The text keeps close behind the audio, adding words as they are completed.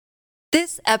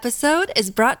This episode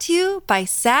is brought to you by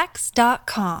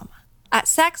Sax.com. At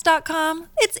Sax.com,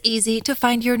 it's easy to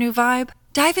find your new vibe.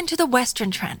 Dive into the Western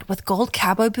trend with gold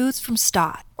cowboy boots from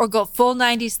Stott, or go full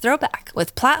 90s throwback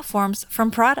with platforms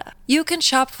from Prada. You can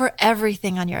shop for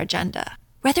everything on your agenda,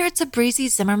 whether it's a breezy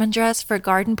Zimmermann dress for a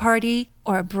garden party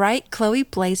or a bright Chloe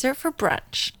blazer for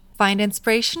brunch. Find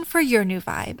inspiration for your new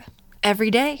vibe every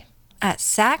day at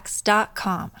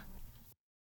Sax.com.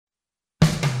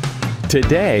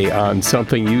 Today on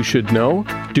Something You Should Know,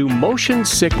 do motion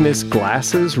sickness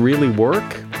glasses really work?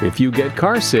 If you get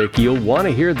car sick, you'll want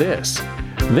to hear this.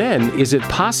 Then, is it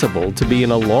possible to be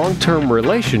in a long-term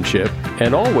relationship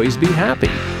and always be happy?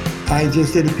 I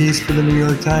just did a piece for the New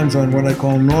York Times on what I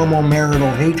call normal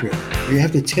marital hatred. You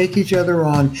have to take each other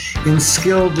on in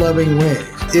skilled, loving ways.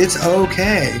 It's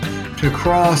okay to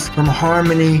cross from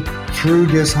harmony through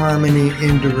disharmony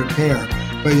into repair,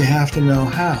 but you have to know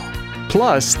how.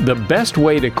 Plus, the best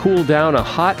way to cool down a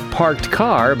hot parked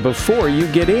car before you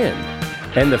get in.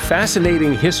 And the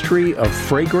fascinating history of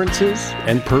fragrances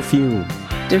and perfume.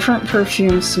 Different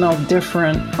perfumes smell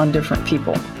different on different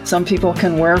people. Some people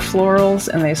can wear florals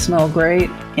and they smell great,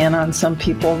 and on some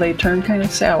people they turn kind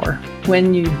of sour.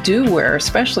 When you do wear,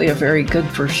 especially a very good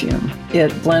perfume,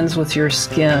 it blends with your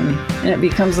skin and it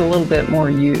becomes a little bit more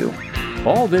you.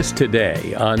 All this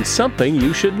today on Something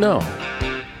You Should Know.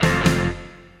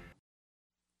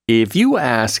 If you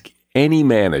ask any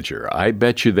manager, I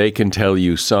bet you they can tell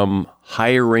you some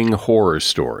hiring horror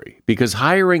story, because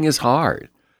hiring is hard.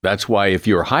 That's why if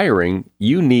you're hiring,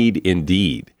 you need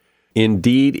Indeed.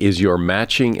 Indeed is your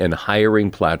matching and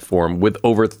hiring platform with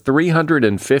over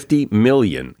 350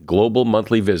 million global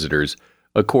monthly visitors,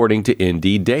 according to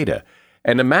Indeed data,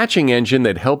 and a matching engine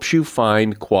that helps you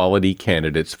find quality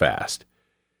candidates fast.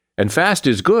 And fast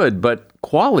is good, but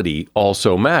quality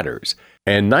also matters.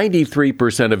 And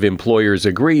 93% of employers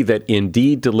agree that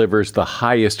Indeed delivers the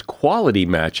highest quality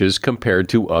matches compared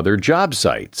to other job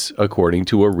sites, according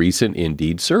to a recent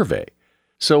Indeed survey.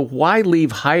 So why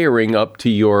leave hiring up to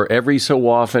your every so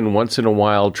often, once in a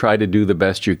while, try to do the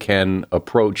best you can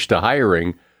approach to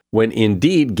hiring when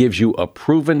Indeed gives you a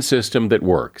proven system that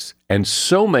works and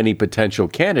so many potential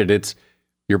candidates,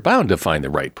 you're bound to find the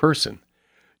right person.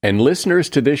 And listeners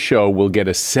to this show will get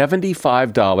a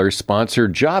 $75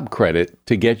 sponsored job credit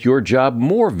to get your job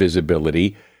more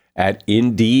visibility at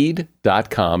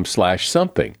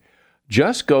Indeed.com/something.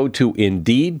 Just go to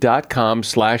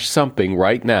Indeed.com/something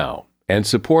right now and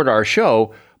support our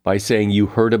show by saying you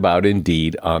heard about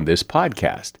Indeed on this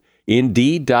podcast.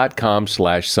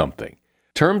 Indeed.com/something.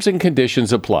 Terms and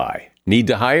conditions apply. Need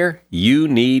to hire? You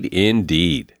need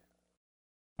Indeed.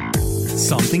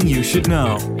 Something you should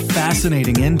know.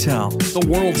 Fascinating intel, the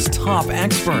world's top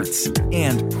experts,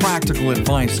 and practical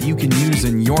advice you can use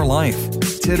in your life.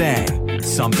 Today,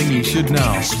 Something You Should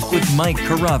Know with Mike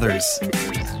Carruthers.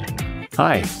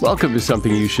 Hi, welcome to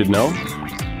Something You Should Know.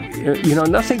 You know,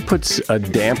 nothing puts a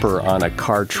damper on a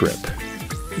car trip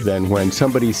than when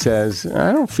somebody says,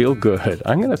 I don't feel good,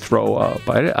 I'm going to throw up,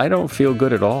 I don't feel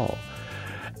good at all.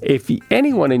 If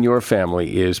anyone in your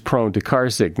family is prone to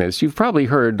car sickness, you've probably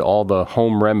heard all the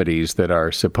home remedies that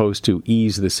are supposed to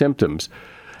ease the symptoms.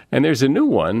 And there's a new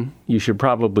one you should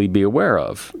probably be aware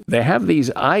of. They have these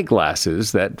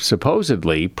eyeglasses that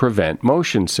supposedly prevent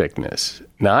motion sickness.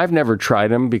 Now, I've never tried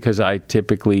them because I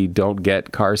typically don't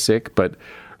get car sick, but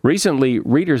recently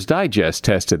Reader's Digest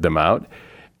tested them out.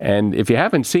 And if you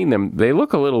haven't seen them, they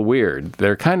look a little weird.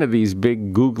 They're kind of these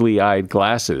big googly-eyed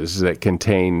glasses that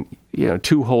contain,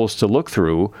 two holes to look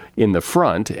through in the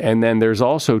front, and then there's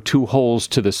also two holes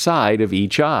to the side of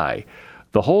each eye.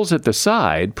 The holes at the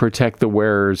side protect the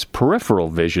wearer's peripheral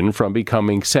vision from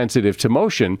becoming sensitive to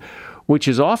motion, which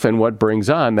is often what brings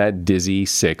on that dizzy,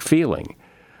 sick feeling.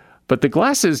 But the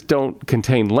glasses don't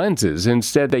contain lenses.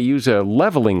 Instead, they use a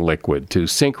leveling liquid to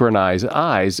synchronize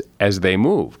eyes as they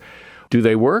move. Do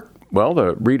they work? Well,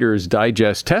 the Reader's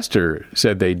Digest tester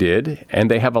said they did, and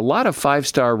they have a lot of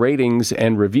 5-star ratings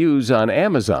and reviews on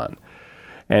Amazon.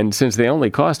 And since they only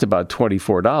cost about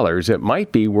 $24, it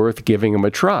might be worth giving them a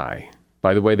try.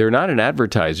 By the way, they're not an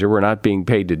advertiser. We're not being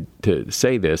paid to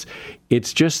say this.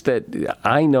 It's just that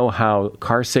I know how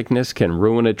car sickness can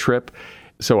ruin a trip,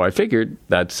 so I figured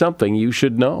that's something you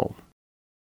should know.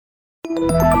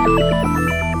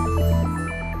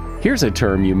 Here's a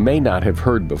term you may not have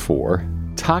heard before: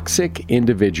 toxic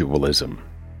individualism.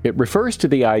 It refers to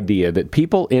the idea that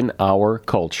people in our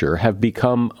culture have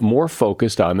become more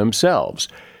focused on themselves,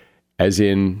 as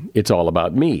in, it's all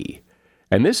about me.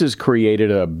 And this has created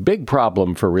a big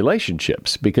problem for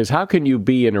relationships, because how can you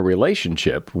be in a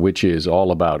relationship which is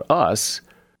all about us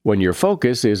when your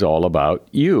focus is all about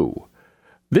you?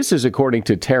 This is according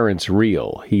to Terrence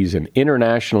Real. He's an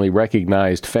internationally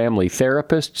recognized family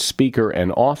therapist, speaker,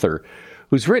 and author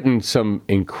who's written some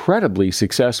incredibly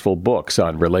successful books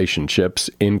on relationships,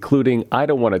 including I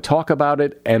Don't Want to Talk About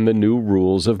It and The New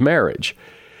Rules of Marriage.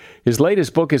 His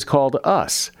latest book is called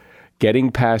Us, Getting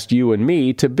Past You and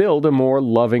Me to Build a More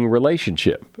Loving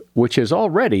Relationship, which has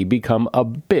already become a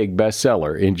big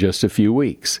bestseller in just a few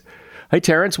weeks. Hi,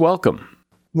 Terrence, welcome.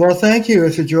 Well, thank you.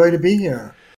 It's a joy to be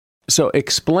here. So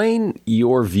explain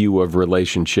your view of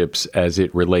relationships as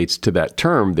it relates to that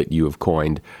term that you have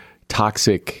coined,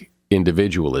 toxic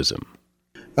individualism.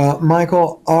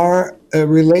 Michael, our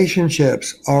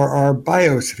relationships are our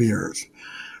biospheres.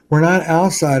 We're not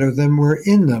outside of them, we're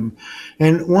in them.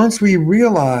 And once we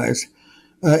realize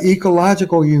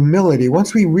ecological humility,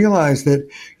 once we realize that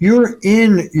you're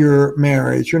in your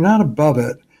marriage, you're not above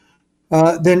it,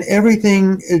 then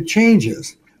everything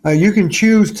changes. You can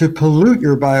choose to pollute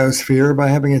your biosphere by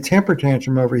having a temper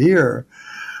tantrum over here,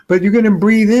 but you're going to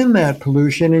breathe in that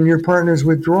pollution in your partner's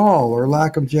withdrawal or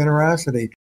lack of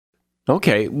generosity.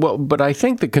 Okay, well, but I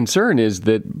think the concern is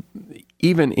that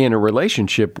even in a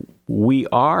relationship, we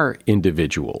are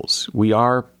individuals. We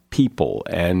are people,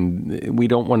 and we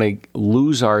don't want to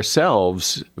lose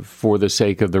ourselves for the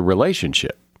sake of the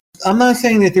relationship. I'm not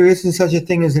saying that there isn't such a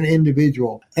thing as an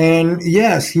individual. And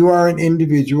yes, you are an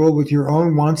individual with your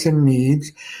own wants and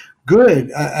needs.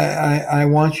 Good. I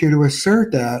want you to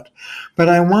assert that. But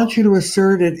I want you to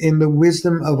assert it in the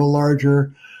wisdom of a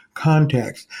larger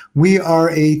context. We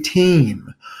are a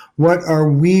team. What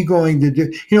are we going to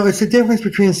do? You know, it's the difference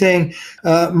between saying,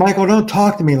 Michael, don't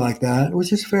talk to me like that,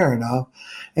 which is fair enough,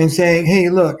 and saying, hey,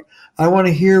 look, I want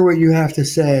to hear what you have to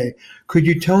say. Could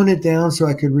you tone it down so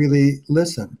I could really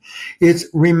listen? It's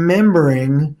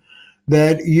remembering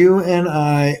that you and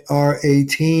I are a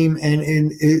team, and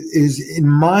it is in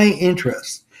my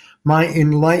interest, my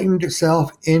enlightened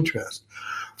self-interest,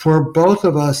 for both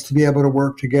of us to be able to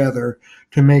work together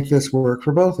to make this work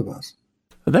for both of us.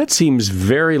 That seems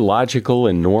very logical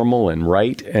and normal and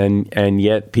right, and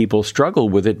yet people struggle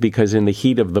with it because in the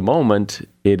heat of the moment,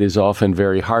 it is often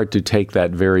very hard to take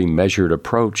that very measured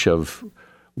approach of,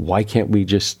 why can't we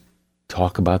just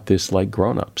talk about this like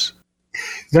grown-ups?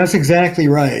 That's exactly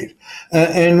right.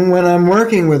 And when I'm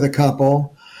working with a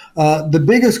couple, the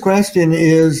biggest question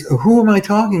is, who am I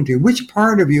talking to? Which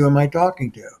part of you am I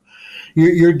talking to?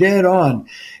 You're dead on.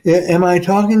 Am I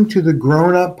talking to the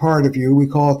grown-up part of you? We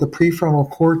call it the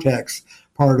prefrontal cortex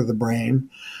part of the brain.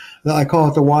 I call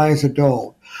it the wise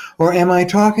adult. Or am I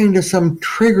talking to some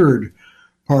triggered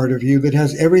part of you that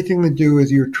has everything to do with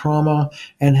your trauma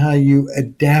and how you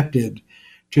adapted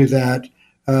to that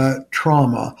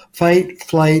trauma? Fight,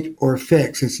 flight, or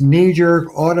fix. It's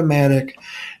knee-jerk, automatic,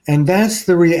 and that's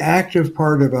the reactive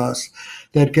part of us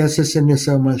that gets us into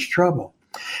so much trouble.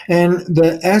 And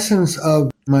the essence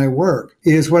of my work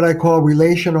is what I call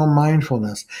relational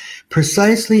mindfulness.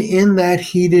 Precisely in that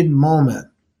heated moment,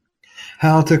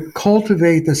 how to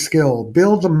cultivate the skill,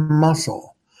 build the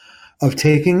muscle of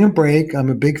taking a break. I'm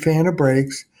a big fan of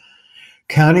breaks,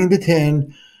 counting to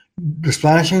 10,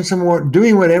 splashing some water,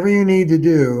 doing whatever you need to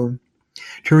do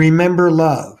to remember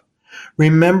love.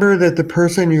 Remember that the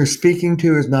person you're speaking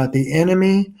to is not the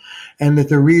enemy, and that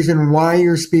the reason why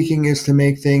you're speaking is to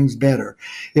make things better.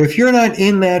 If you're not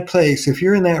in that place, if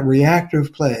you're in that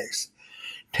reactive place,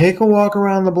 take a walk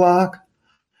around the block,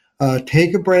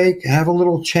 take a break, have a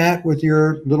little chat with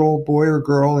your little boy or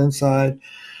girl inside,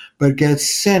 but get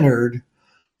centered,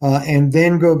 and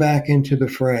then go back into the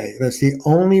fray. That's the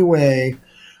only way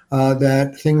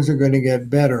that things are going to get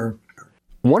better.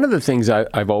 One of the things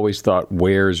I've always thought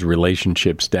wears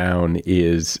relationships down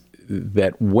is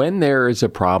that when there is a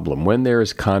problem, when there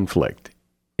is conflict,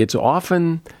 it's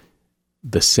often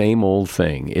the same old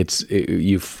thing.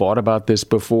 You've fought about this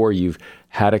before. You've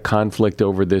had a conflict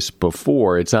over this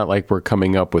before. It's not like we're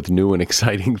coming up with new and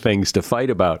exciting things to fight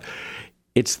about.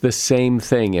 It's the same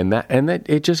thing, and that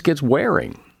it just gets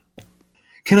wearing.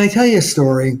 Can I tell you a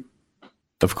story?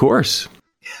 Of course.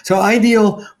 So I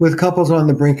deal with couples on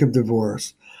the brink of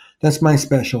divorce. That's my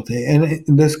specialty. And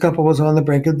this couple was on the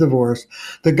brink of divorce.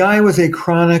 The guy was a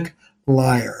chronic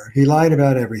liar. He lied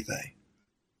about everything.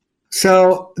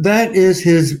 So that is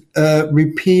his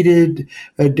repeated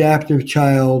adaptive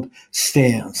child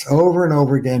stance. Over and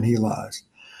over again, he lies.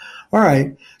 All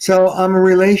right. So I'm a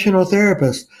relational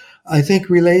therapist. I think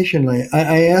relationally.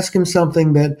 I ask him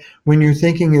something that when you're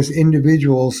thinking as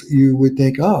individuals, you would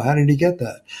think, oh, how did he get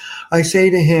that? I say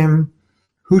to him,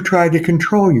 who tried to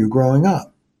control you growing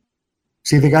up?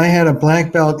 See, the guy had a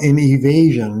black belt in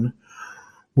evasion.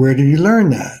 Where did he learn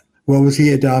that? What was he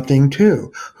adopting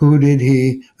to? Who did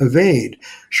he evade?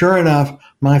 Sure enough,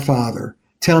 My father.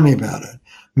 Tell me about it.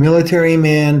 Military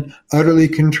man, utterly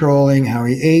controlling how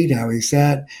he ate, how he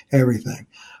sat, everything.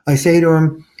 I say to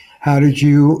him, how did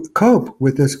you cope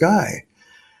with this guy?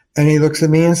 And he looks at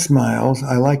me and smiles.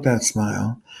 I like that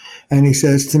smile. And he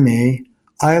says to me,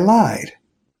 I lied.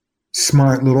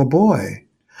 Smart little boy.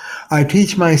 I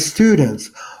teach my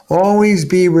students, always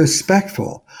be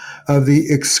respectful of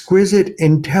the exquisite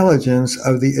intelligence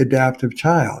of the adaptive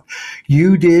child.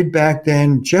 You did back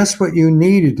then just what you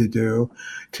needed to do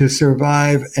to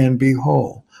survive and be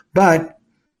whole. But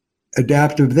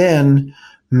adaptive then,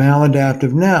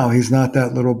 maladaptive now. He's not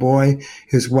that little boy.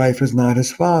 His wife is not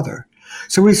his father.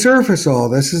 So we surface all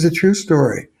this. Is a true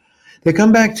story. They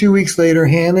come back 2 weeks later,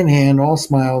 hand in hand, all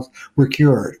smiles. We're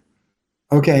cured.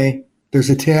 Okay, there's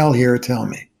a tale here. Tell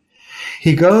me.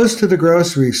 He goes to the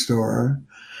grocery store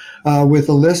with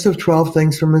a list of 12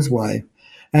 things from his wife,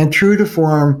 and true to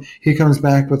form, he comes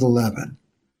back with 11.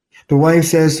 The wife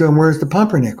says to him, where's the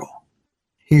pumpernickel?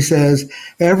 He says,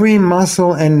 every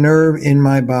muscle and nerve in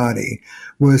my body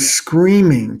was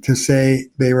screaming to say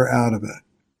they were out of it.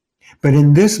 But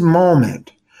in this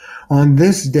moment, on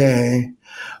this day,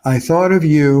 I thought of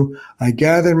you, I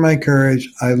gathered my courage,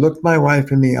 I looked my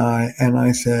wife in the eye, and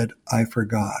I said, I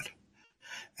forgot.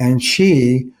 And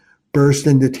she burst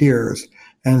into tears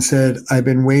and said, I've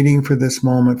been waiting for this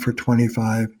moment for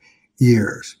 25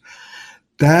 years.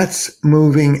 That's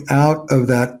moving out of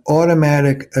that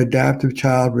automatic adaptive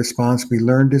child response we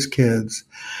learned as kids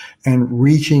and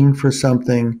reaching for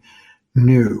something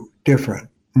new, different,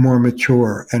 more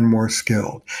mature, and more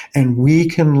skilled. And we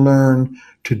can learn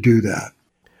to do that.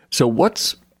 So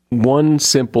what's one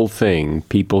simple thing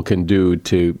people can do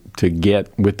to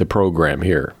get with the program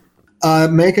here?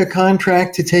 Make a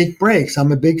contract to take breaks.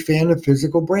 I'm a big fan of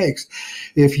physical breaks.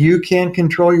 If you can't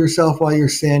control yourself while you're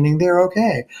standing there,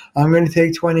 okay, I'm going to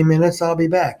take 20 minutes. I'll be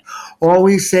back.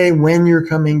 Always say when you're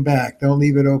coming back. Don't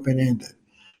leave it open-ended.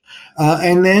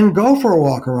 And then go for a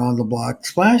walk around the block.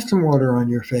 Splash some water on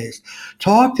your face.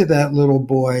 Talk to that little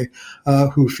boy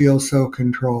who feels so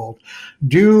controlled.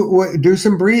 Do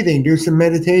some breathing. Do some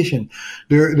meditation.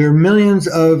 There are millions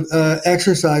of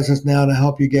exercises now to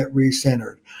help you get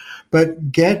recentered.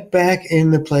 But get back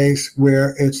in the place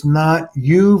where it's not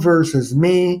you versus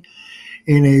me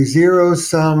in a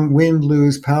zero-sum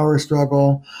win-lose power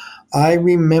struggle. I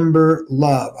remember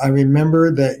love. I remember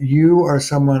that you are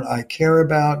someone I care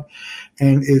about,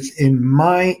 and it's in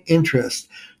my interest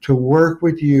to work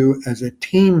with you as a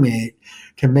teammate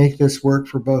to make this work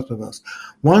for both of us.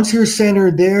 Once you're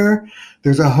centered there,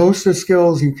 there's a host of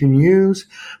skills you can use,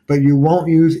 but you won't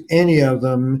use any of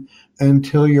them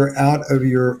until you're out of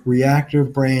your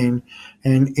reactive brain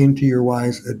and into your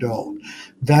wise adult.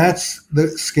 That's the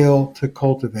skill to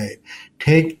cultivate.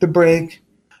 Take the break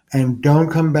and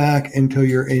don't come back until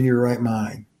you're in your right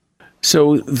mind.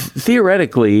 So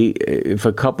theoretically, if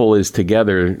a couple is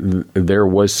together, there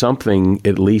was something,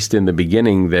 at least in the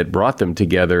beginning, that brought them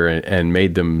together and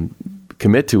made them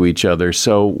commit to each other.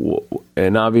 So,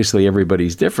 and obviously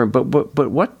everybody's different,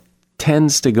 but what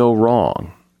tends to go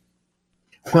wrong?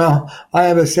 Well, I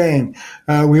have a saying,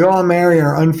 we all marry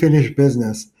our unfinished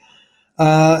business.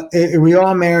 We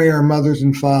all marry our mothers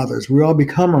and fathers. We all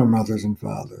become our mothers and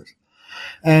fathers.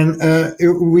 And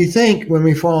we think when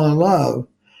we fall in love,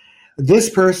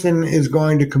 this person is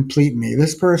going to complete me.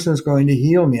 This person is going to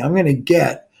heal me. I'm going to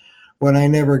get what I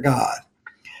never got.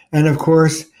 And of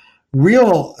course,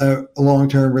 real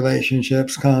long-term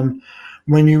relationships come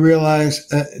when you realize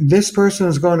this person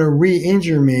is going to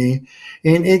re-injure me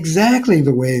in exactly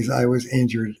the ways I was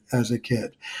injured as a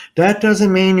kid. That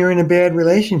doesn't mean you're in a bad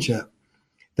relationship.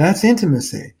 That's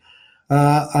intimacy.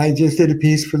 I just did a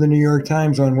piece for the New York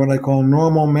Times on what I call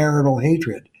normal marital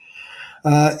hatred.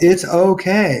 It's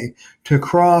okay to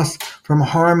cross from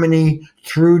harmony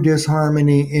through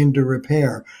disharmony into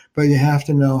repair, but you have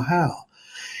to know how.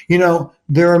 You know,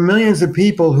 there are millions of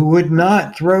people who would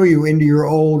not throw you into your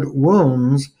old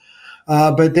wounds,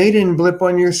 but they didn't blip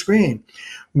on your screen.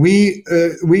 We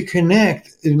connect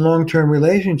in long-term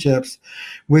relationships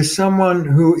with someone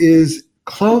who is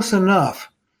close enough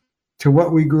to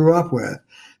what we grew up with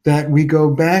that we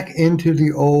go back into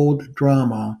the old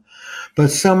drama, but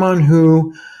someone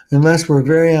who, unless we're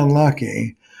very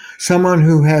unlucky, someone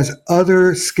who has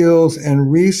other skills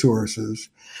and resources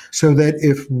so that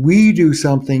if we do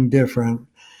something different,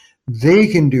 they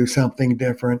can do something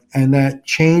different, and that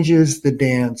changes the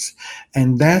dance.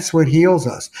 And that's what heals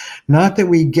us. Not that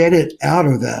we get it out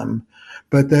of them,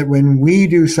 but that when we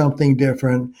do something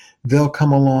different, they'll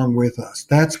come along with us.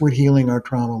 That's what healing our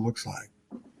trauma looks like.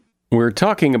 We're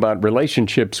talking about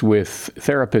relationships with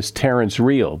therapist Terrence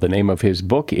Real. The name of his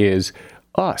book is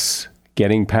Us,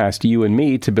 getting past you and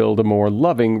me to build a more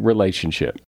loving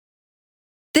relationship.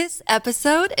 This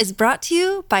episode is brought to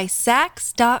you by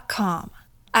Sax.com.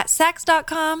 At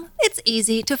Sax.com, it's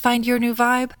easy to find your new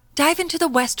vibe. Dive into the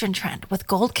Western trend with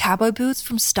gold cowboy boots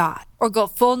from Stott, or go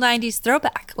full 90s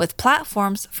throwback with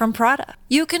platforms from Prada.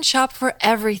 You can shop for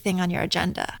everything on your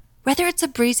agenda, whether it's a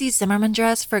breezy Zimmermann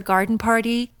dress for a garden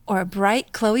party or a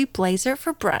bright Chloe blazer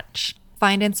for brunch.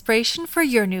 Find inspiration for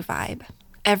your new vibe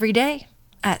every day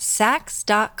at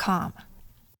Sax.com.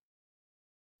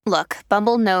 Look,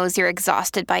 Bumble knows you're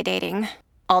exhausted by dating.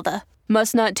 All the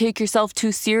must not take yourself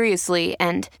too seriously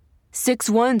and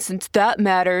 6'1" since that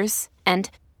matters. And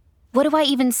what do I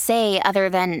even say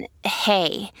other than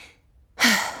hey?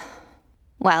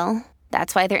 Well,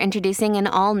 that's why they're introducing an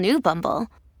all-new Bumble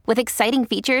with exciting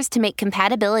features to make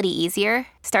compatibility easier,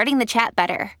 starting the chat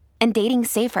better, and dating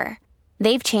safer.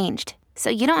 They've changed, so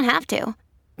you don't have to.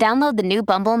 Download the new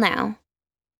Bumble now.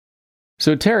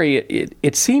 So, Terry,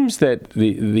 it seems that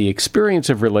the experience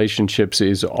of relationships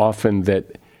is often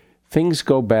that things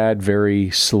go bad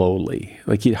very slowly.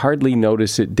 Like you hardly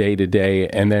notice it day to day,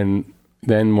 and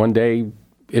then one day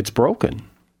it's broken.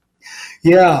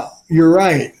 Yeah, you're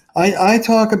right. I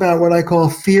talk about what I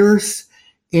call fierce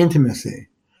intimacy.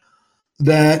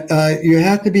 That you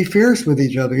have to be fierce with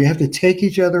each other. You have to take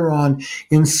each other on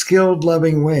in skilled,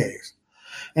 loving ways.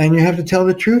 And you have to tell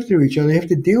the truth to each other. You have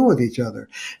to deal with each other.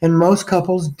 And most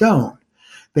couples don't.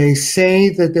 They say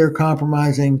that they're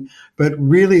compromising, but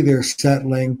really they're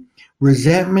settling.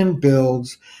 Resentment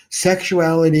builds,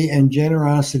 sexuality and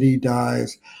generosity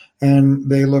dies, and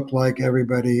they look like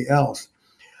everybody else.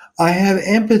 I have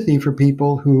empathy for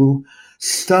people who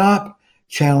stop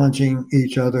challenging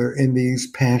each other in these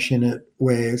passionate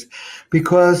ways,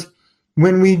 because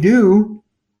when we do,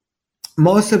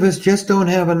 most of us just don't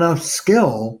have enough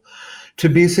skill to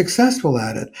be successful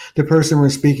at it. The person we're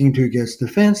speaking to gets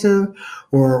defensive,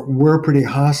 or we're pretty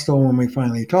hostile when we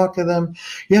finally talk to them.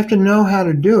 You have to know how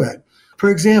to do it. For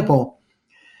example,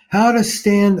 how to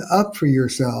stand up for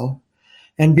yourself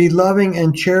and be loving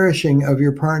and cherishing of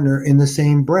your partner in the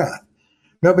same breath.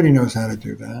 Nobody knows how to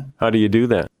do that. How do you do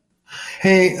that?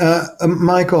 Hey,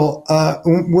 Michael,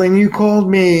 when you called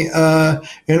me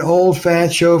an old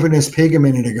fat chauvinist pig a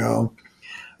minute ago,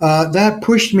 that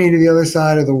pushed me to the other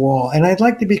side of the wall, and I'd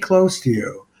like to be close to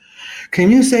you.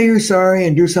 Can you say you're sorry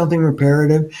and do something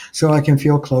reparative so I can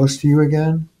feel close to you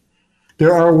again?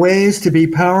 There are ways to be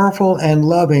powerful and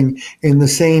loving in the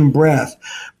same breath,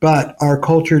 but our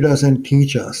culture doesn't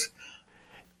teach us.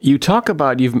 You talk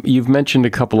about, you've mentioned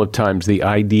a couple of times the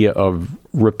idea of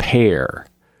repair.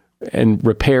 And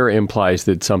repair implies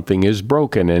that something is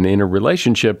broken. And in a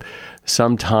relationship,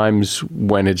 sometimes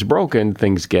when it's broken,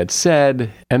 things get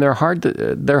said, and they're hard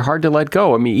to let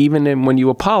go. I mean, even when you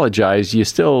apologize, you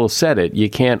still said it. You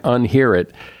can't unhear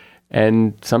it.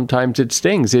 And sometimes it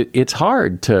stings. It's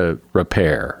hard to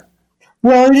repair.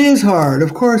 Well, it is hard.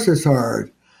 Of course it's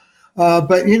hard. But,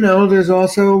 there's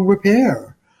also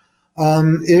repair.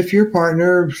 If your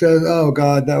partner says, oh,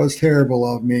 God, that was terrible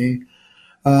of me.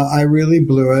 I really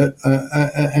blew it,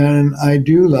 and I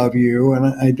do love you, and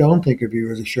I don't think of you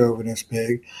as a chauvinist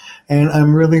pig, and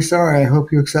I'm really sorry. I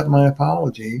hope you accept my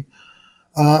apology.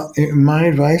 My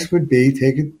advice would be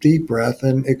take a deep breath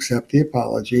and accept the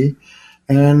apology,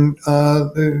 and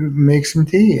make some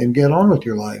tea and get on with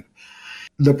your life.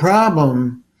 The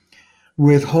problem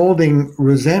with holding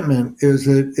resentment is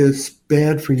that it's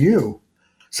bad for you.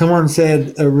 Someone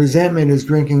said resentment is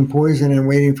drinking poison and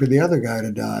waiting for the other guy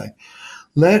to die.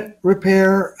 Let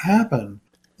repair happen.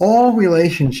 All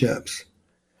relationships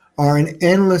are an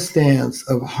endless dance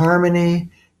of harmony,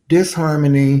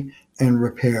 disharmony, and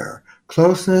repair.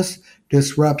 Closeness,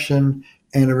 disruption,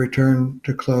 and a return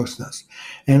to closeness.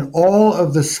 And all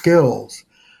of the skills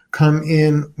come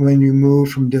in when you move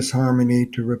from disharmony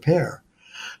to repair.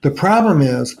 The problem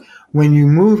is when you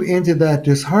move into that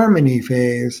disharmony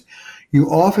phase, you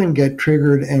often get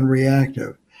triggered and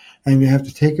reactive, and you have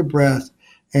to take a breath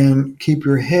and keep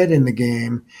your head in the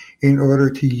game in order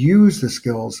to use the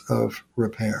skills of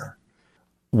repair.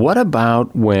 What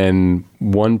about when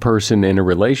one person in a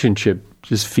relationship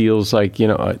just feels like,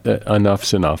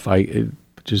 enough's enough.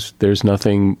 There's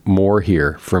nothing more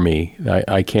here for me.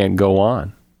 I can't go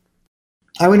on.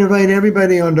 I would invite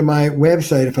everybody onto my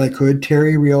website, if I could,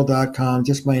 terryreal.com,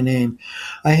 just my name.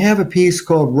 I have a piece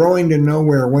called Rowing to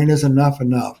Nowhere, When Is Enough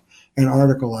Enough, an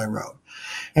article I wrote.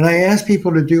 And I ask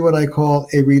people to do what I call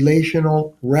a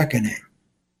relational reckoning.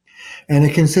 And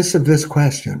it consists of this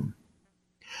question.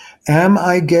 Am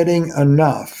I getting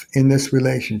enough in this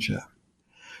relationship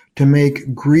to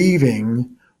make grieving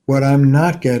what I'm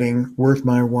not getting worth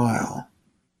my while?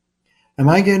 Am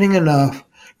I getting enough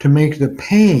to make the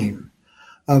pain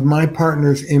of my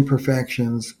partner's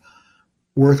imperfections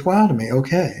worthwhile to me?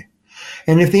 Okay.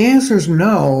 And if the answer is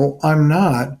no, I'm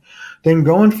not, then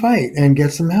go and fight and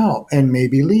get some help and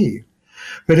maybe leave.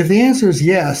 But if the answer is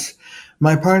yes,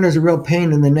 my partner's a real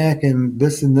pain in the neck in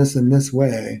this and this and this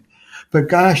way, but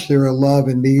gosh, they're a love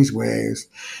in these ways,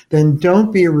 then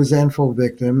don't be a resentful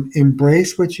victim.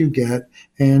 Embrace what you get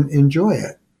and enjoy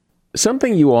it.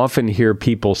 Something you often hear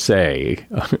people say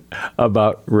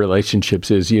about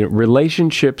relationships is,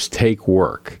 relationships take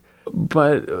work.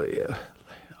 But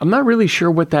I'm not really sure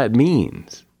what that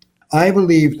means. I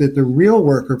believe that the real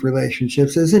work of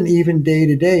relationships isn't even day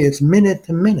to day, it's minute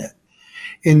to minute.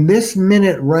 In this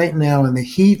minute right now, in the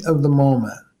heat of the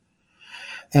moment,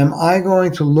 am I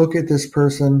going to look at this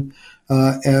person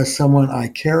as someone I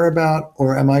care about,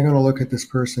 or am I going to look at this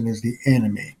person as the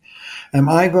enemy? Am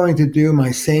I going to do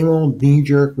my same old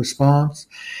knee-jerk response,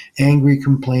 angry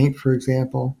complaint, for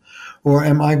example, or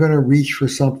am I going to reach for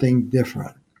something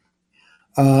different?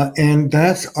 And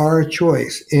that's our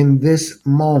choice in this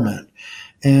moment.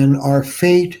 And our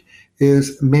fate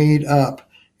is made up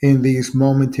in these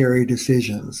momentary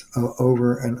decisions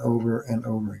over and over and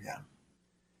over again.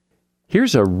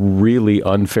 Here's a really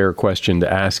unfair question to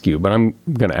ask you, but I'm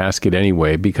going to ask it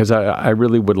anyway because I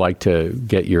really would like to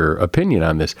get your opinion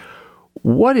on this.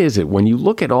 What is it, when you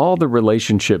look at all the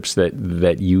relationships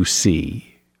that you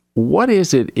see, what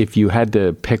is it, if you had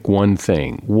to pick one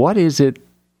thing, what is it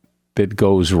that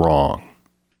goes wrong?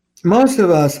 Most of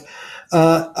us,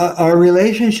 our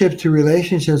relationship to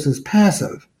relationships is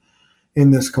passive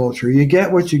in this culture. You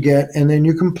get what you get, and then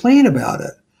you complain about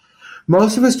it.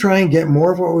 Most of us try and get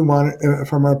more of what we want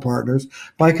from our partners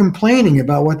by complaining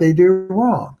about what they do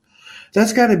wrong.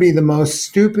 That's got to be the most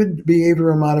stupid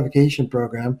behavioral modification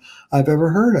program I've ever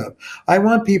heard of. I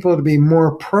want people to be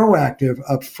more proactive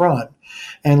up front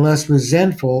and less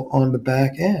resentful on the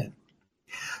back end.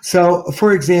 So,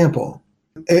 for example,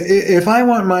 if I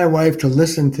want my wife to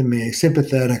listen to me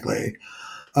sympathetically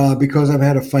because I've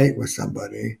had a fight with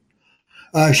somebody,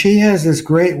 she has this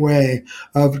great way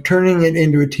of turning it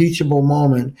into a teachable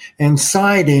moment and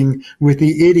siding with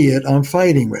the idiot I'm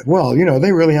fighting with. Well,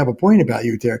 they really have a point about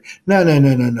you there. No.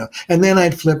 And then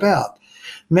I'd flip out.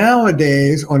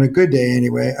 Nowadays, on a good day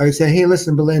anyway, I would say, hey,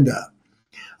 listen, Belinda,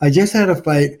 I just had a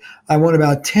fight. I want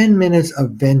about 10 minutes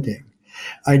of venting.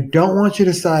 I don't want you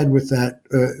to side with the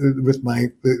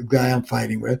guy I'm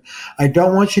fighting with. I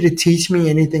don't want you to teach me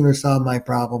anything or solve my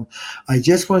problem. I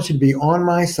just want you to be on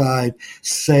my side.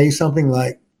 Say something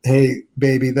like, hey,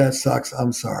 baby, that sucks.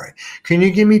 I'm sorry. Can you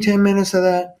give me 10 minutes of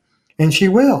that? And she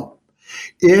will,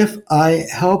 if I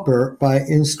help her by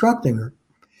instructing her.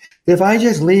 If I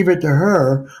just leave it to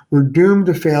her, we're doomed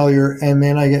to failure, and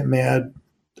then I get mad,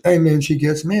 and then she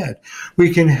gets mad.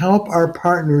 We can help our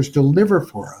partners deliver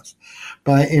for us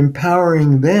by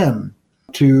empowering them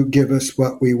to give us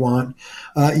what we want.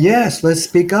 Yes, let's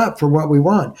speak up for what we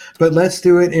want, but let's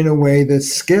do it in a way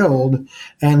that's skilled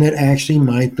and that actually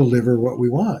might deliver what we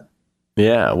want.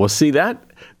 Yeah, well, see,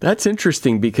 that's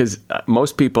interesting because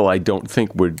most people I don't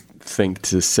think would think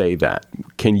to say that.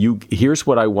 Here's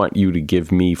what I want you to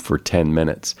give me for 10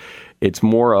 minutes. It's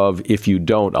more of, if you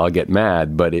don't, I'll get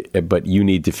mad, but you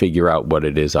need to figure out what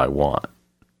it is I want.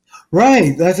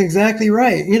 Right. That's exactly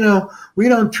right. We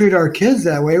don't treat our kids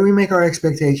that way. We make our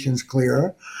expectations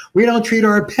clearer. We don't treat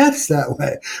our pets that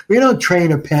way. We don't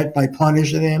train a pet by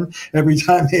punishing them every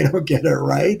time they don't get it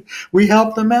right. We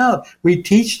help them out. We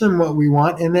teach them what we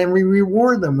want, and then we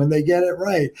reward them when they get it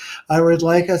right. I would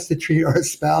like us to treat our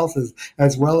spouses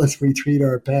as well as we treat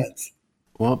our pets.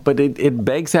 Well, but it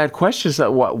begs that question. So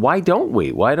why don't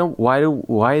we?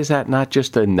 Why is that not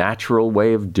just a natural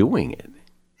way of doing it?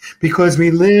 Because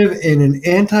we live in an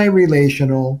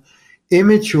anti-relational,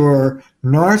 immature,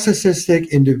 narcissistic,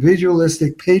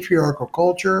 individualistic, patriarchal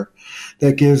culture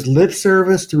that gives lip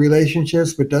service to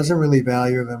relationships but doesn't really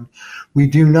value them. We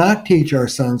do not teach our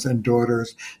sons and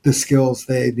daughters the skills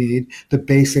they need, the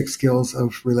basic skills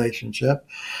of relationship.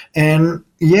 And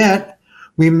yet,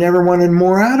 we've never wanted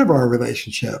more out of our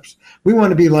relationships. We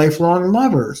want to be lifelong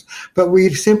lovers, but we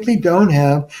simply don't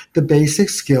have the basic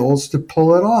skills to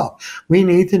pull it off. We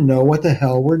need to know what the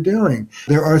hell we're doing.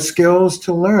 There are skills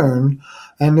to learn,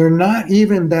 and they're not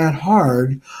even that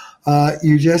hard.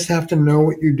 You just have to know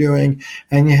what you're doing,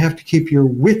 and you have to keep your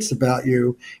wits about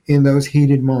you in those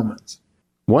heated moments.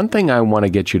 One thing I want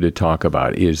to get you to talk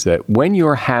about is that when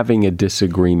you're having a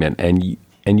disagreement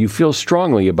and you feel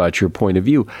strongly about your point of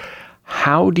view,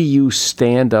 how do you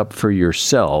stand up for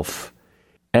yourself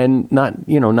and not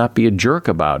be a jerk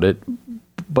about it,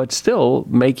 but still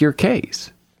make your case?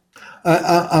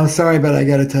 I'm sorry, but I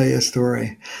got to tell you a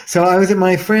story. So I was at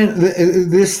my friend,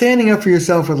 this standing up for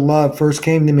yourself with love first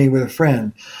came to me with a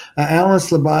friend, Alan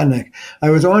Slobodnik. I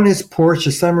was on his porch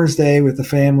a summer's day with the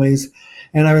families,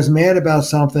 and I was mad about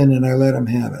something, and I let him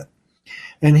have it.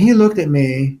 And he looked at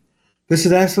me. This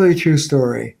is absolutely a true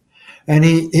story. And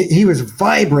he was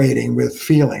vibrating with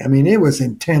feeling. I mean, it was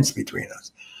intense between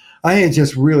us. I had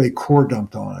just really core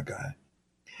dumped on a guy.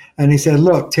 And he said,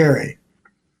 look, Terry,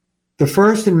 the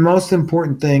first and most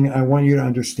important thing I want you to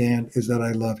understand is that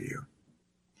I love you.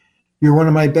 You're one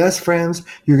of my best friends.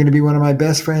 You're going to be one of my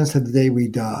best friends to the day we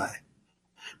die.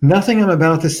 Nothing I'm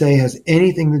about to say has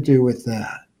anything to do with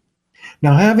that.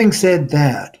 Now, having said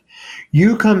that,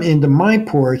 you come into my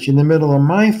porch in the middle of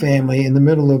my family, in the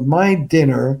middle of my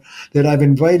dinner that I've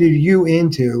invited you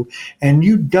into, and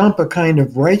you dump a kind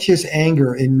of righteous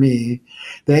anger in me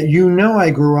that you know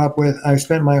I grew up with, I've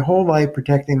spent my whole life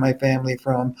protecting my family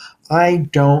from. I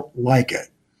don't like it.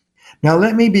 Now,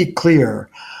 let me be clear.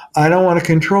 I don't want to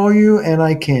control you, and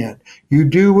I can't. You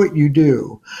do what you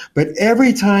do. But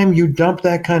every time you dump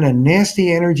that kind of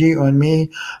nasty energy on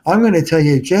me, I'm going to tell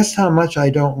you just how much I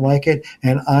don't like it,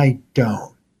 and I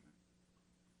don't.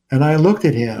 And I looked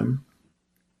at him,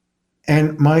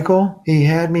 and Michael, he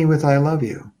had me with I love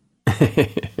you.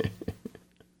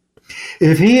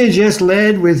 If he had just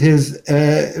led with his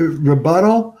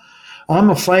rebuttal, I'm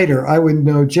a fighter. I would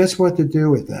know just what to do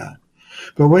with that.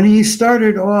 But when he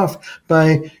started off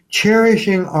by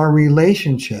cherishing our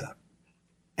relationship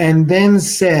and then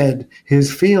said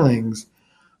his feelings,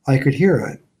 I could hear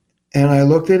it. And I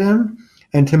looked at him,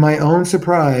 and to my own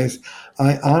surprise,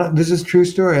 this is a true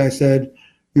story. I said,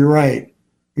 you're right.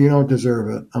 You don't deserve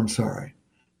it. I'm sorry.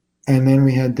 And then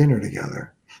we had dinner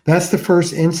together. That's the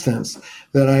first instance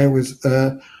that I was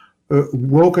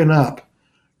woken up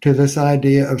to this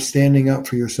idea of standing up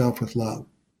for yourself with love.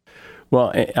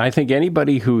 Well, I think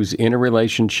anybody who's in a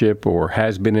relationship or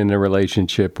has been in a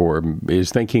relationship or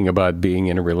is thinking about being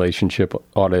in a relationship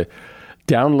ought to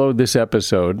download this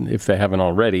episode if they haven't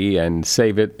already and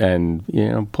save it and,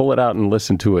 pull it out and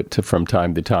listen to it from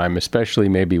time to time, especially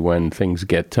maybe when things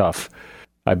get tough.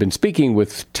 I've been speaking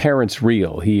with Terrence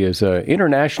Real. He is an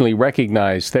internationally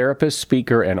recognized therapist,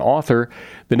 speaker, and author.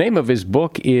 The name of his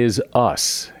book is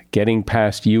Us: Getting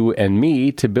Past You and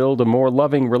Me to Build a More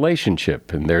Loving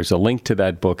Relationship. And there's a link to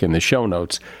that book in the show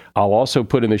notes. I'll also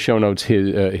put in the show notes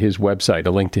his website,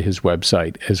 a link to his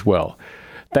website as well.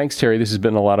 Thanks, Terry. This has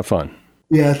been a lot of fun.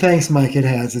 Yeah, thanks, Mike. It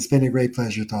has. It's been a great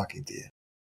pleasure talking to you.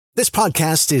 This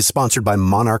podcast is sponsored by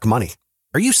Monarch Money.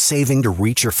 Are you saving to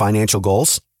reach your financial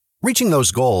goals? Reaching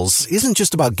those goals isn't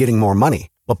just about getting more money,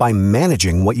 but by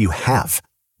managing what you have.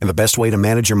 And the best way to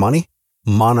manage your money?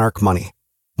 Monarch Money.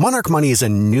 Monarch Money is a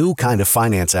new kind of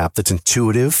finance app that's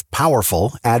intuitive,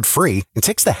 powerful, ad-free, and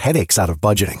takes the headaches out of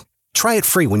budgeting. Try it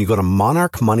free when you go to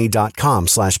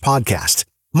monarchmoney.com/podcast.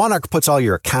 Monarch puts all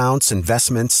your accounts,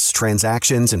 investments,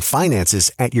 transactions, and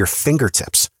finances at your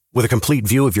fingertips. With a complete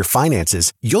view of your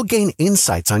finances, you'll gain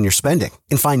insights on your spending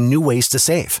and find new ways to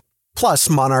save. Plus,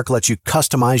 Monarch lets you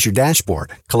customize your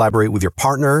dashboard, collaborate with your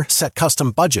partner, set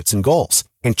custom budgets and goals,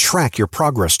 and track your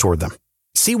progress toward them.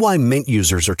 See why Mint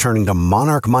users are turning to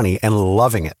Monarch Money and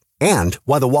loving it, and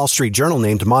why the Wall Street Journal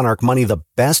named Monarch Money the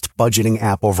best budgeting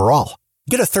app overall.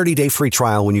 Get a 30-day free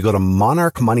trial when you go to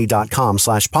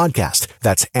monarchmoney.com/podcast.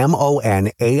 That's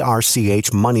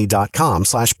MONARCH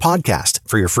money.com/podcast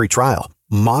for your free trial.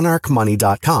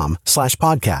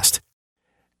 monarchmoney.com/podcast.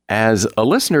 As a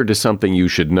listener to Something You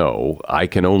Should Know, I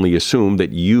can only assume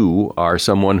that you are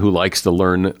someone who likes to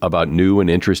learn about new and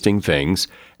interesting things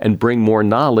and bring more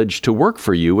knowledge to work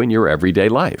for you in your everyday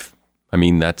life. I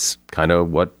mean, that's kind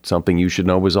of what Something You Should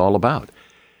Know is all about.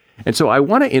 And so I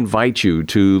want to invite you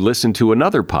to listen to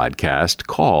another podcast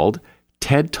called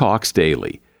TED Talks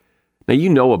Daily. Now, you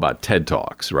know about TED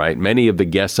Talks, right? Many of the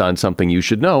guests on Something You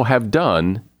Should Know have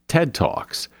done TED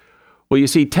Talks. Well, you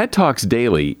see, TED Talks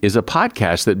Daily is a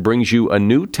podcast that brings you a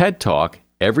new TED Talk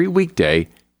every weekday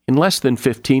in less than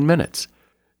 15 minutes.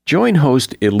 Join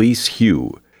host Elise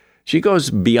Hu. She goes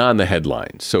beyond the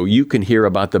headlines so you can hear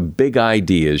about the big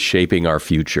ideas shaping our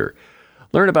future.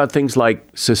 Learn about things like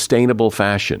sustainable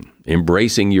fashion,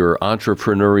 embracing your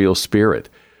entrepreneurial spirit,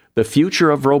 the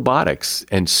future of robotics,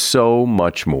 and so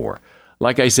much more.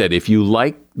 Like I said, if you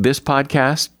like this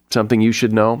podcast, Something You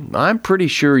Should Know, I'm pretty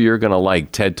sure you're going to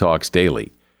like TED Talks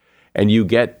Daily. And you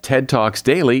get TED Talks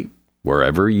Daily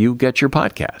wherever you get your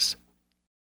podcasts.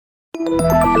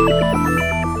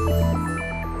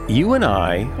 You and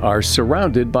I are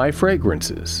surrounded by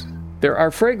fragrances. There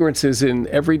are fragrances in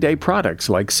everyday products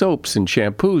like soaps and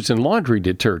shampoos and laundry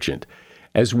detergent,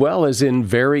 as well as in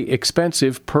very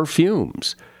expensive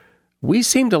perfumes. we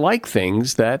seem to like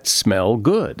things that smell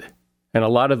good. And a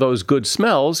lot of those good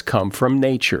smells come from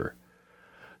nature.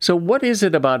 So what is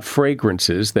it about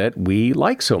fragrances that we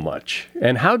like so much?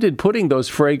 And how did putting those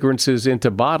fragrances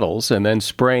into bottles and then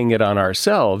spraying it on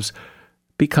ourselves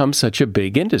become such a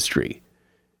big industry?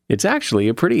 It's actually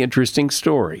a pretty interesting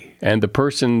story. And the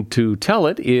person to tell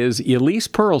it is Elise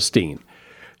Pearlstein.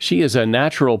 She is a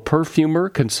natural perfumer,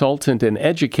 consultant, and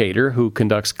educator who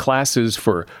conducts classes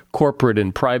for corporate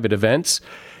and private events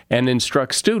and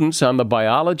instructs students on the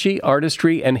biology,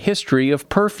 artistry, and history of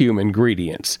perfume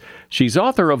ingredients. She's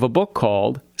author of a book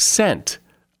called Scent,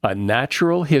 A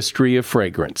Natural History of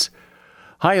Fragrance.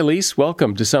 Hi, Elise.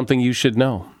 Welcome to Something You Should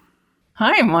Know.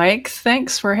 Hi, Mike.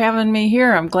 Thanks for having me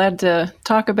here. I'm glad to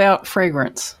talk about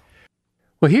fragrance.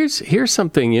 Well, here's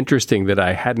something interesting that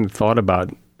I hadn't thought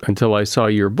about until I saw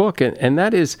your book, and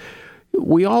that is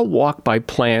we all walk by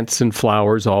plants and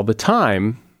flowers all the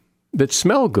time that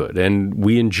smell good, and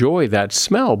we enjoy that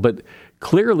smell, but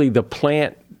clearly the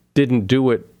plant didn't do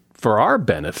it for our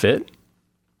benefit.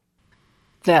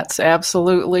 That's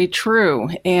absolutely true.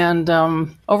 And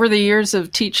over the years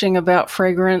of teaching about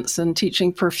fragrance and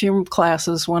teaching perfume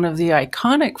classes, one of the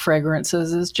iconic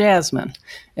fragrances is jasmine.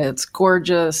 It's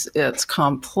gorgeous. It's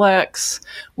complex.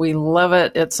 We love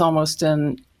it. It's almost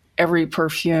in every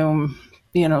perfume,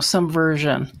 some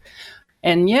version.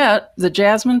 And yet, the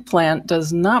jasmine plant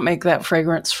does not make that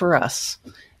fragrance for us.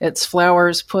 Its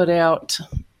flowers put out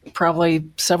probably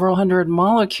several hundred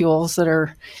molecules that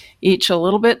are each a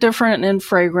little bit different in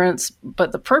fragrance,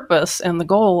 but the purpose and the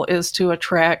goal is to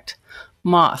attract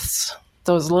moths,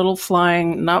 those little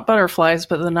flying, not butterflies,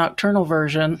 but the nocturnal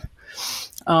version,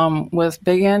 with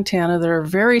big antennae that are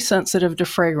very sensitive to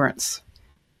fragrance.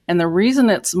 And the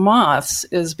reason it's moths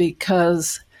is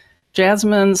because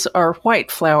jasmines are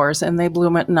white flowers and they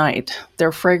bloom at night.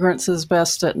 Their fragrance is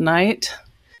best at night.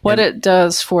 What it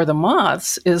does for the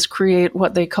moths is create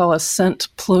what they call a scent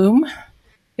plume.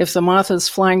 If the moth is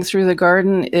flying through the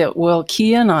garden, it will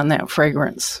key in on that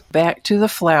fragrance back to the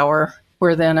flower,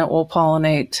 where then it will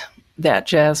pollinate that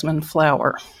jasmine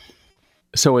flower.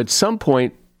 So at some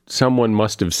point, someone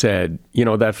must have said,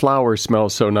 that flower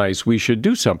smells so nice, we should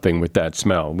do something with that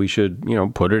smell. We should,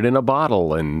 put it in a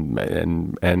bottle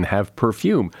and have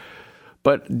perfume.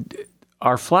 But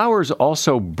are flowers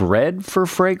also bred for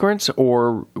fragrance,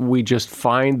 or we just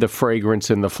find the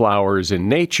fragrance in the flowers in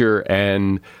nature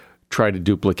and try to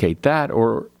duplicate that,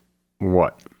 or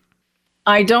what?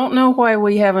 I don't know why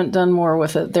we haven't done more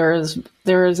with it. There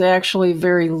is actually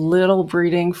very little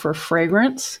breeding for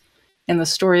fragrance. And the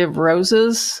story of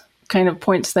roses kind of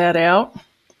points that out.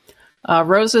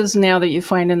 Roses now that you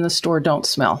find in the store don't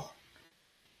smell.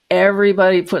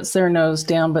 Everybody puts their nose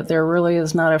down, but there really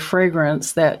is not a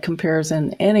fragrance that compares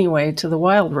in any way to the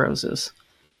wild roses,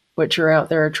 which are out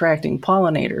there attracting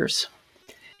pollinators.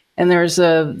 And there's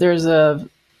a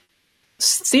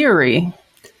theory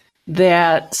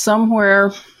that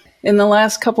somewhere in the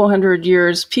last couple hundred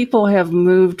years, people have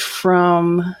moved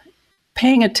from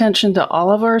paying attention to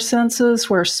all of our senses,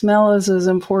 where smell is as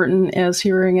important as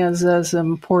hearing, is as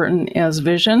important as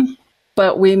vision.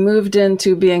 But we moved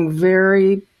into being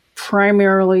very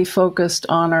primarily focused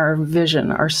on our vision,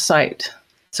 our sight.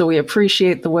 So we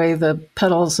appreciate the way the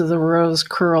petals of the rose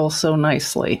curl so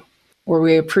nicely, or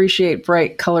we appreciate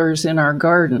bright colors in our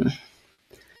garden.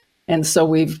 And so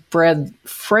we've bred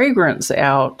fragrance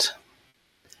out,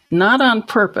 not on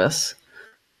purpose,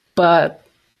 but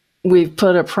we've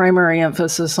put a primary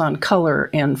emphasis on color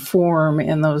and form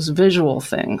and those visual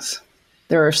things.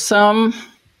 There are some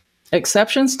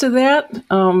exceptions to that.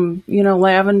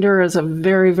 Lavender is a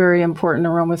very, very important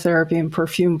aromatherapy and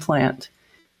perfume plant.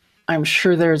 I'm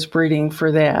sure there's breeding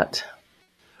for that.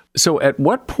 So at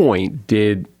what point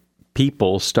did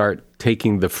people start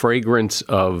taking the fragrance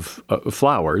of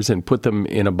flowers and put them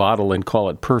in a bottle and call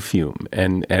it perfume?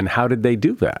 And how did they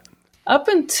do that? Up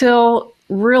until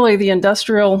really the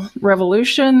Industrial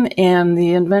Revolution and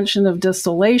the invention of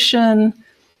distillation,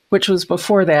 which was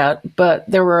before that, but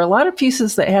there were a lot of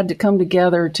pieces that had to come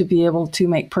together to be able to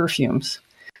make perfumes.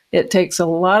 It takes a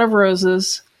lot of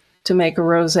roses to make a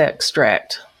rose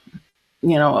extract,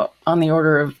 on the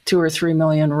order of 2 or 3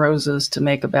 million roses to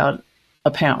make about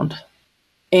a pound.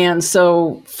 And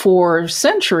so for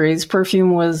centuries,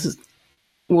 perfume was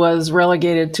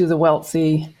relegated to the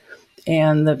wealthy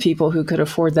and the people who could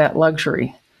afford that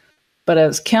luxury. But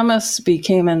as chemists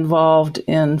became involved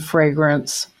in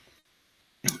fragrance,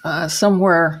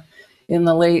 somewhere in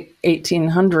the late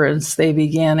 1800s, they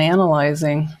began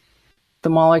analyzing the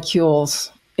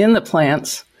molecules in the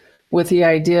plants with the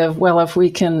idea of, well, if we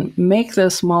can make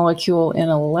this molecule in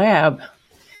a lab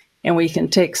And we can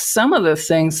take some of the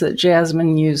things that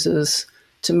jasmine uses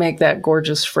to make that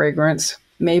gorgeous fragrance.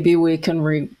 Maybe we can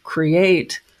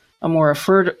recreate a more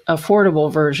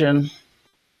affordable version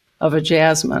of a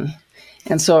jasmine.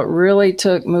 And so it really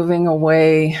took moving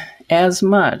away as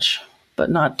much, but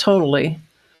not totally,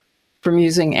 from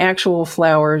using actual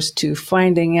flowers to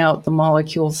finding out the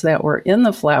molecules that were in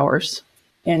the flowers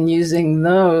and using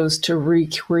those to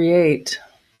recreate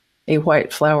a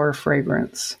white flower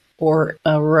fragrance or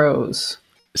a rose.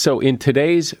 So in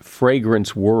today's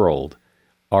fragrance world,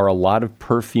 are a lot of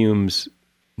perfumes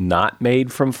not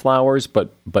made from flowers,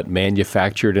 but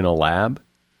manufactured in a lab?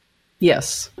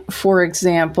 Yes. For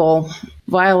example,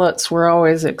 violets were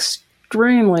always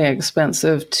extremely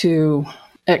expensive to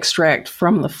extract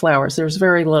from the flowers. There's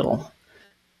very little.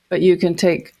 But you can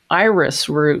take iris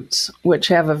roots, which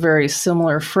have a very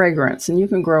similar fragrance, and you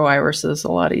can grow irises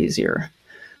a lot easier.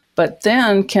 But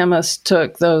then chemists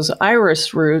took those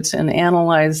iris roots and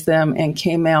analyzed them and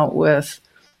came out with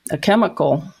a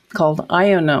chemical called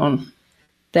ionone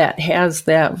that has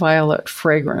that violet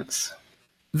fragrance.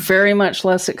 Very much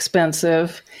less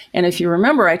expensive. And if you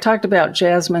remember, I talked about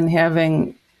jasmine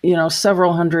having,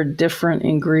 several hundred different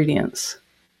ingredients.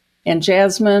 And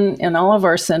jasmine and all of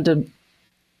our scented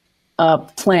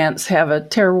plants have a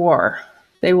terroir.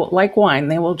 They will, like wine,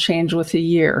 they will change with the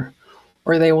year,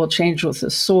 or they will change with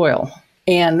the soil.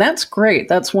 And that's great.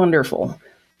 That's wonderful.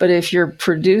 But if you're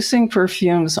producing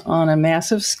perfumes on a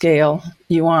massive scale,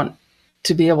 you want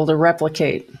to be able to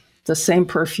replicate the same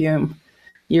perfume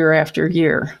year after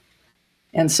year.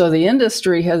 And so the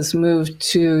industry has moved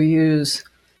to use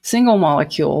single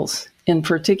molecules in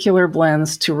particular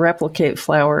blends to replicate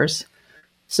flowers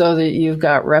so that you've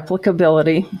got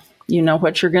replicability, you know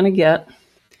what you're going to get,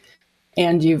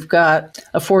 and you've got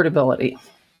affordability.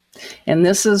 And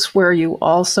this is where you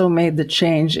also made the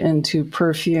change into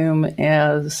perfume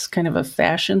as kind of a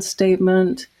fashion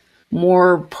statement,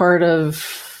 more part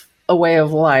of a way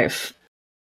of life.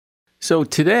 So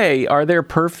today, are there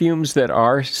perfumes that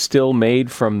are still made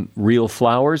from real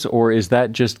flowers, or is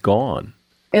that just gone?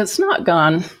 It's not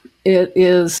gone. It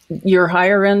is your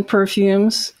higher end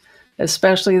perfumes,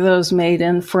 especially those made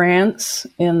in France,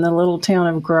 in the little town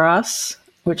of Grasse,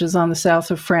 which is on the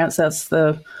south of France. That's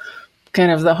the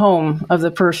kind of the home of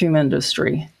the perfume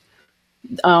industry.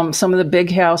 Some of the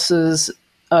big houses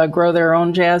grow their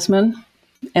own jasmine,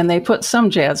 and they put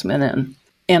some jasmine in.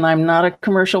 And I'm not a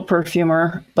commercial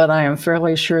perfumer, but I am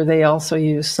fairly sure they also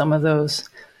use some of those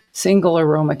single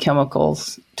aroma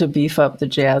chemicals to beef up the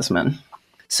jasmine.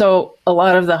 So a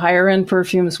lot of the higher end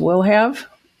perfumes will have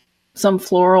some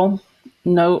floral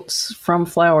notes from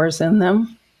flowers in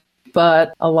them,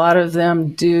 but a lot of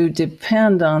them do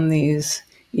depend on these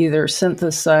either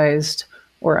synthesized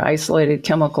or isolated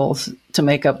chemicals to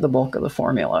make up the bulk of the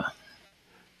formula.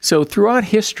 So throughout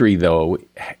history, though,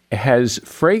 has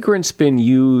fragrance been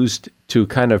used to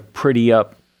kind of pretty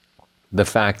up the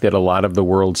fact that a lot of the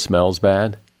world smells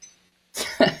bad?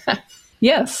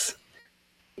 Yes.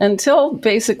 Until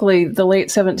basically the late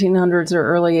 1700s or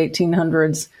early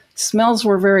 1800s, smells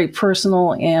were very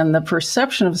personal, and the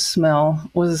perception of smell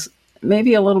was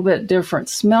maybe a little bit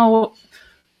different.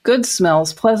 Good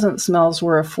smells, pleasant smells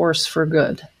were a force for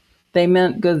good. They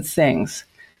meant good things.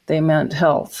 They meant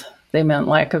health. They meant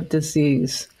lack of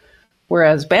disease.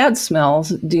 Whereas bad smells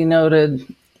denoted,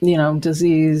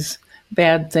 disease,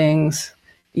 bad things,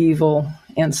 evil,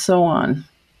 and so on.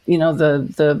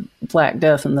 The Black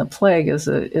Death and the plague is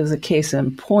a case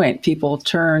in point. People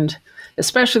turned,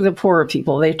 especially the poorer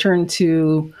people, they turned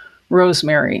to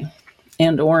rosemary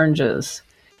and oranges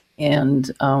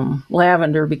and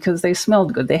lavender because they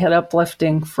smelled good. They had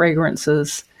uplifting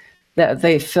fragrances that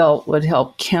they felt would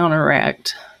help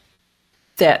counteract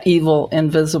that evil,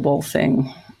 invisible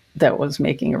thing that was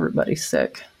making everybody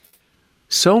sick.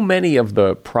 So many of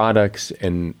the products,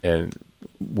 and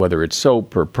whether it's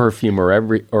soap or perfume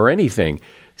or anything,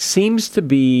 seems to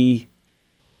be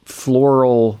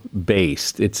floral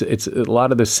based. It's a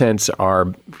lot of the scents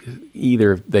are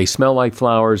either they smell like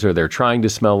flowers or they're trying to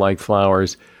smell like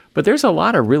flowers. But there's a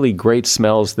lot of really great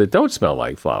smells that don't smell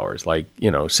like flowers, like,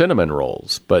 cinnamon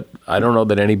rolls. But I don't know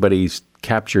that anybody's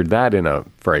captured that in a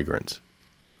fragrance.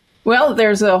 Well,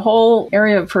 there's a whole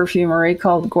area of perfumery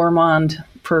called gourmand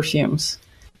perfumes.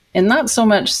 And not so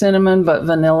much cinnamon, but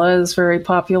vanilla is very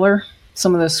popular.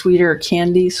 Some of the sweeter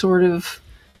candy sort of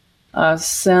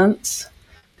scents.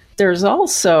 There's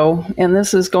also, and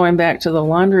this is going back to the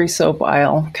laundry soap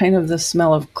aisle, kind of the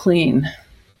smell of clean.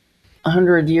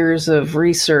 100 years of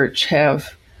research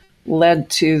have led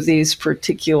to these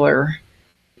particular,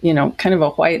 kind of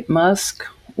a white musk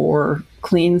or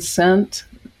clean scent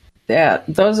that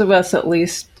those of us at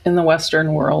least in the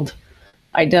Western world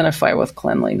identify with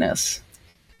cleanliness.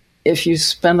 If you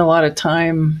spend a lot of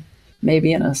time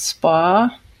maybe in a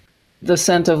spa, the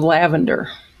scent of lavender,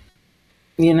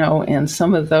 and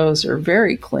some of those are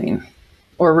very clean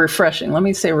or refreshing. Let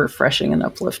me say refreshing and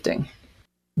uplifting.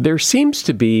 There seems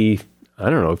to be, I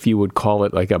don't know if you would call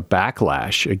it like a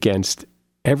backlash against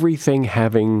everything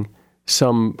having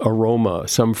some aroma,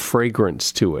 some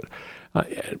fragrance to it.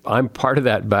 I'm part of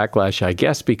that backlash, I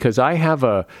guess, because I have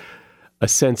a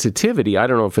sensitivity. I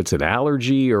don't know if it's an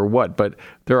allergy or what, but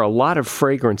there are a lot of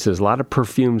fragrances, a lot of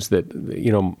perfumes that,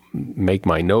 make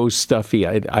my nose stuffy.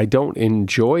 I don't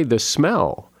enjoy the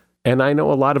smell. And I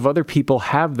know a lot of other people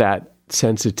have that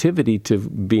sensitivity to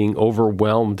being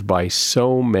overwhelmed by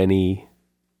so many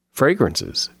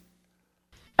fragrances.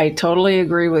 I totally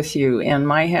agree with you. And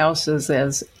my house is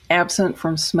as absent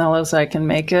from smell as I can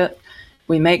make it.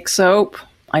 We make soap,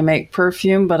 I make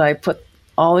perfume, but I put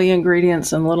all the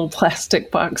ingredients in little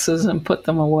plastic boxes and put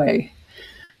them away.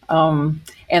 And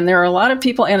there are a lot of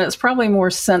people, and it's probably more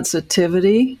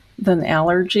sensitivity than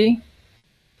allergy.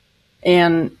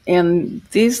 And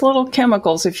these little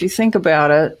chemicals, if you think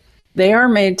about it, they are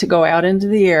made to go out into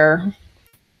the air,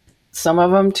 some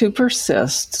of them to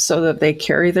persist so that they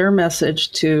carry their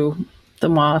message to the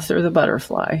moth or the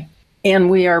butterfly. And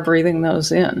we are breathing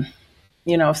those in.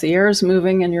 If the air is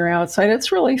moving and you're outside,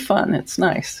 it's really fun. It's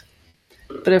nice.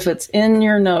 But if it's in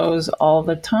your nose all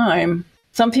the time,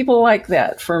 some people like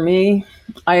that. For me,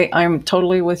 I'm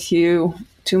totally with you.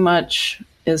 Too much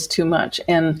is too much.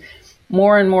 And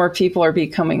more people are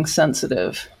becoming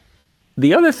sensitive.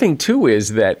 The other thing, too,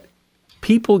 is that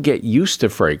people get used to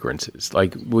fragrances.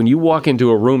 Like when you walk into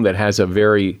a room that has a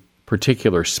very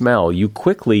particular smell, you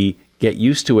quickly get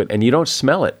used to it and you don't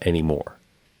smell it anymore.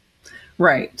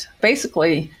 Right.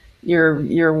 Basically,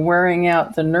 you're wearing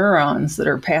out the neurons that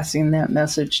are passing that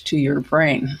message to your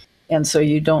brain. And so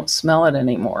you don't smell it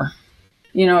anymore.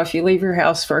 If you leave your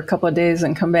house for a couple of days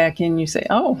and come back in, you say,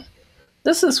 oh,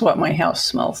 this is what my house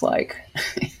smells like.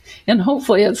 And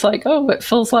hopefully it's like, oh, it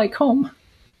feels like home.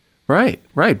 Right.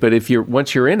 But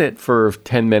once you're in it for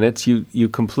 10 minutes, you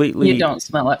completely... You don't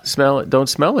smell it. Don't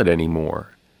smell it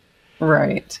anymore.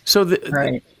 Right. So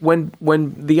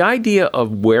when the idea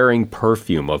of wearing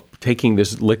perfume, of taking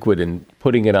this liquid and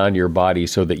putting it on your body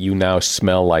so that you now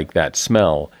smell like that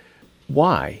smell,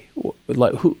 why?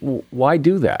 Why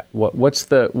do that? What's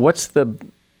the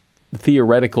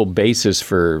theoretical basis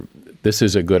for this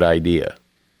is a good idea?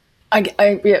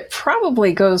 It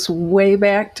probably goes way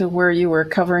back to where you were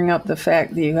covering up the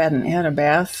fact that you hadn't had a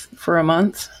bath for a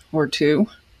month or two.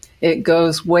 It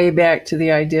goes way back to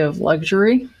the idea of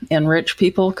luxury, and rich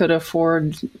people could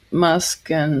afford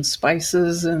musk and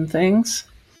spices and things.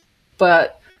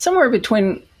 But somewhere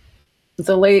between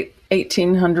the late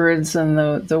 1800s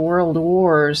and the world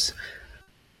wars,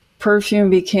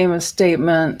 perfume became a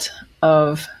statement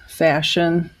of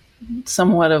fashion,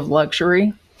 somewhat of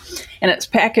luxury, and it's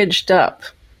packaged up.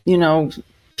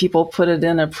 People put it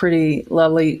in a pretty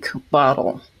Lalique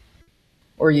bottle,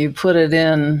 or you put it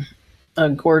in a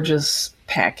gorgeous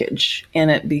package, and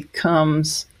it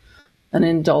becomes an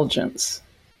indulgence.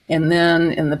 And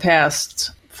then in the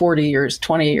past 40 years,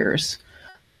 20 years,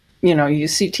 you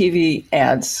see TV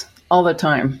ads all the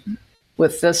time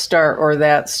with this star or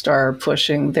that star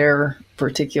pushing their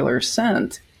particular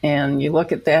scent. And you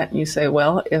look at that and you say,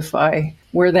 well, if I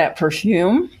wear that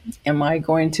perfume, am I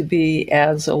going to be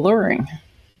as alluring?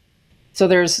 So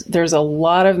there's a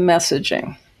lot of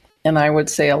messaging. And I would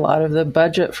say a lot of the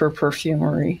budget for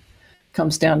perfumery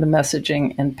comes down to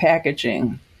messaging and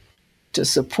packaging to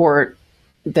support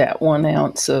that 1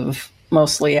 ounce of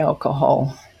mostly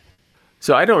alcohol.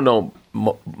 So I don't know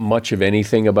much of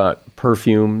anything about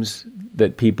perfumes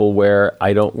that people wear.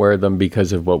 I don't wear them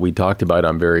because of what we talked about.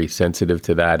 I'm very sensitive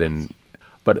to that.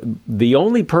 But the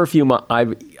only perfume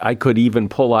I could even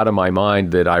pull out of my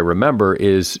mind that I remember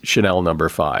is Chanel No.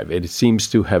 5. It seems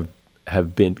to have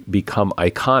become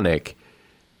iconic.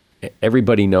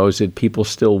 Everybody knows it. People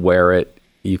still wear it.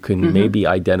 You can maybe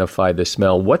identify the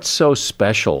smell. What's so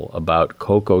special about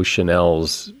Coco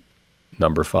Chanel's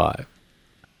No. 5?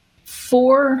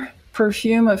 For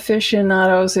perfume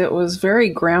aficionados, it was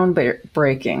very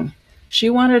groundbreaking. She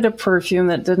wanted a perfume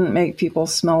that didn't make people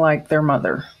smell like their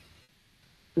mother,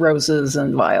 roses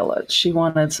and violets. She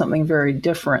wanted something very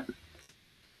different.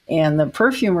 And the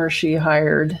perfumer she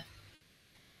hired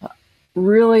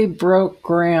really broke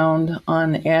ground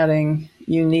on adding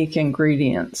unique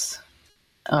ingredients.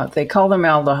 They call them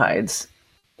aldehydes,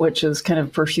 which is kind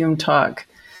of perfume talk,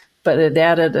 but it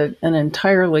added an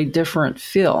entirely different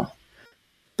feel.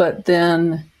 But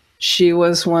then she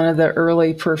was one of the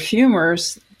early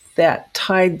perfumers that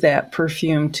tied that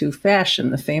perfume to fashion,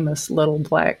 the famous little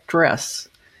black dress,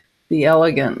 the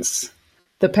elegance,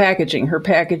 the packaging. Her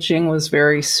packaging was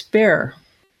very spare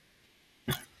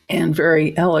and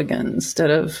very elegant. Instead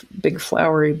of big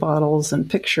flowery bottles and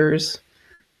pictures,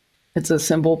 it's a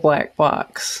simple black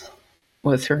box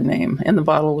with her name, and the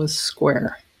bottle was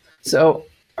square. So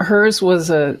hers was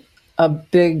a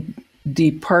big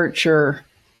departure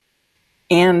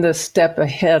and a step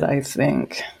ahead, I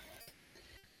think,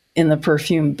 in the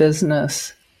perfume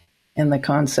business and the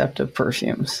concept of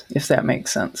perfumes, if that makes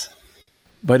sense.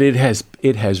 But it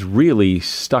has really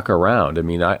stuck around. I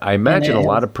mean, I imagine a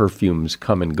lot of perfumes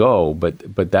come and go,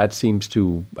 but that seems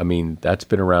to, I mean, that's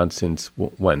been around since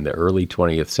when? The early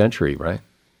 20th century, right?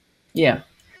 Yeah,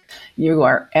 you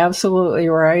are absolutely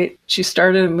right. She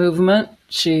started a movement.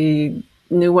 She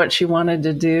knew what she wanted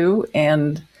to do,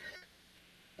 and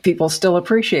people still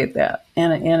appreciate that.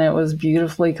 And it was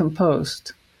beautifully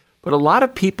composed. But a lot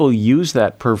of people use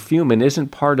that perfume, and isn't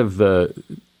part of the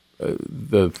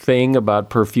thing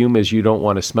about perfume is you don't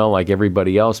want to smell like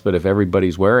everybody else, but if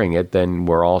everybody's wearing it, then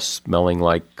we're all smelling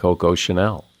like Coco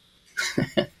Chanel.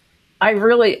 I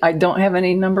don't have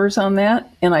any numbers on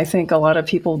that, and I think a lot of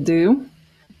people do.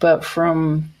 But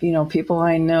from, people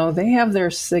I know, they have their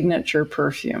signature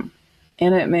perfume,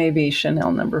 and it may be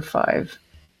Chanel No. 5.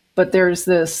 But there's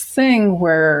this thing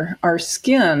where our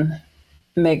skin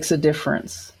makes a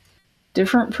difference.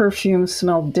 Different perfumes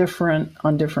smell different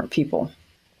on different people.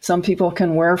 Some people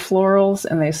can wear florals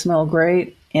and they smell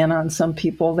great, and on some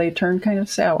people they turn kind of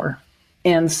sour.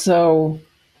 And so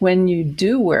when you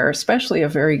do wear, especially a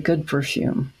very good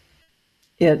perfume,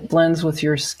 it blends with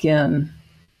your skin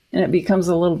and it becomes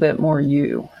a little bit more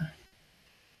you.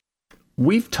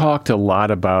 We've talked a lot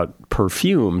about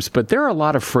perfumes, but there are a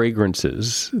lot of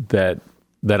fragrances that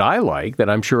I like, that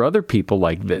I'm sure other people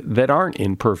like, that aren't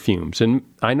in perfumes. And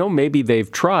I know maybe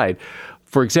they've tried.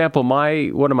 For example,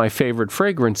 one of my favorite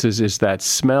fragrances is that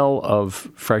smell of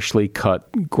freshly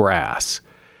cut grass,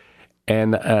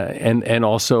 and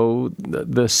also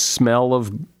the smell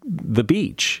of the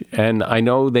beach. And I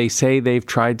know they say they've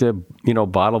tried to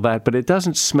bottle that, but it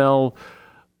doesn't smell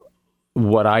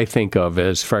what I think of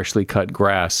as freshly cut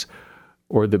grass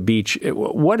or the beach.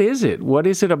 What is it? What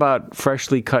is it about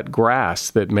freshly cut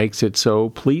grass that makes it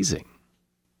so pleasing?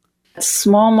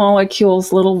 Small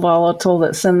molecules, little volatile,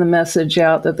 that send the message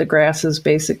out that the grass is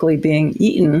basically being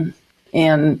eaten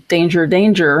and danger,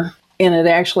 danger, and it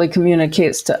actually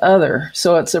communicates to other.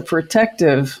 So it's a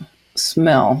protective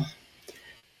smell.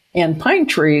 And pine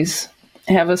trees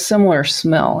have a similar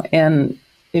smell. And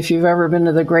if you've ever been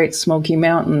to the Great Smoky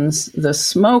Mountains, the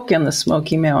smoke in the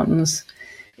Smoky Mountains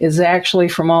is actually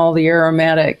from all the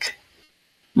aromatic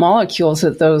molecules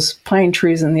that those pine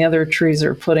trees and the other trees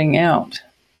are putting out.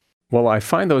 Well, I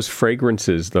find those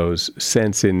fragrances, those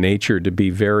scents in nature, to be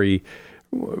very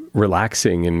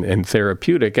relaxing and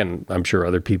therapeutic, and I'm sure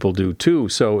other people do too.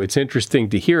 So it's interesting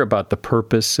to hear about the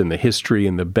purpose and the history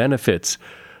and the benefits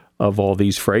of all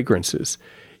these fragrances.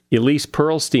 Elise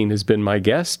Pearlstein has been my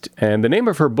guest, and the name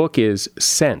of her book is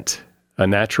Scent, A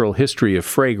Natural History of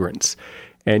Fragrance.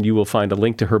 And you will find a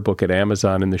link to her book at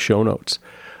Amazon in the show notes.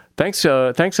 Thanks,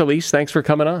 Elise. Thanks for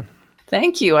coming on.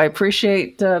 Thank you. I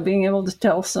appreciate being able to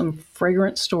tell some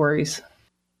fragrant stories.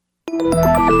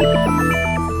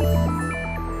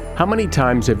 How many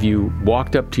times have you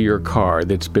walked up to your car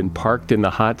that's been parked in the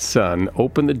hot sun,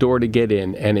 opened the door to get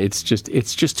in, and it's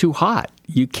just too hot?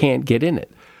 You can't get in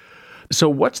it. So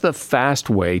what's the fast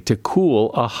way to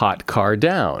cool a hot car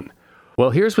down? Well,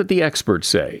 here's what the experts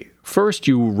say. First,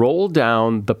 you roll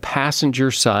down the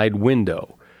passenger side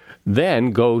window. Then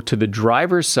go to the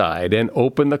driver's side and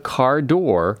open the car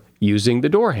door using the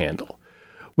door handle.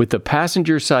 With the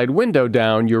passenger side window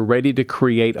down, you're ready to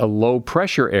create a low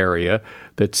pressure area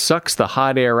that sucks the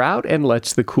hot air out and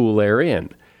lets the cool air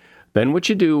in. Then what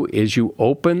you do is you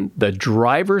open the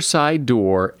driver's side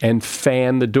door and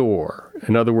fan the door.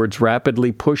 In other words,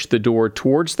 rapidly push the door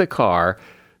towards the car,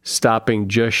 stopping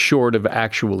just short of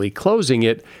actually closing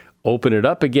it. Open it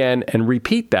up again and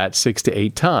repeat that 6 to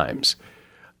 8 times.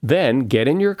 Then get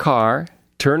in your car,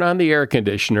 turn on the air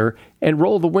conditioner, and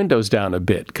roll the windows down a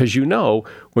bit, because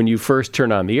when you first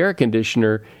turn on the air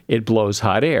conditioner, it blows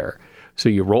hot air. So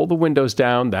you roll the windows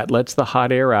down, that lets the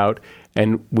hot air out,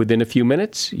 and within a few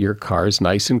minutes, your car is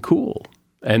nice and cool.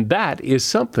 And that is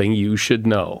something you should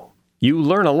know. You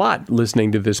learn a lot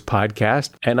listening to this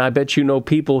podcast, and I bet you know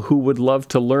people who would love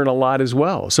to learn a lot as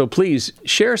well. So please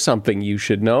share something you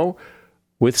should know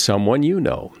with someone you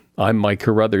know. I'm Mike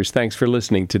Carruthers. Thanks for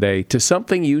listening today to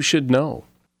Something You Should Know.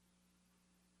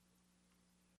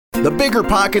 The Bigger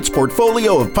Pockets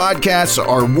portfolio of podcasts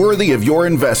are worthy of your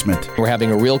investment. We're having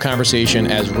a real conversation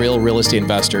as real estate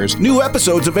investors. New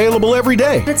episodes available every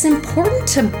day. It's important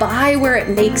to buy where it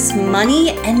makes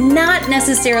money and not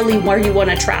necessarily where you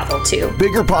want to travel to.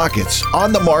 Bigger Pockets,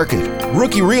 On the Market,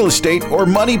 Rookie Real Estate, or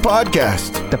Money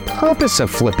Podcast. The purpose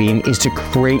of flipping is to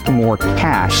create more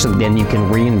cash so then you can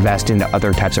reinvest into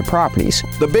other types of properties.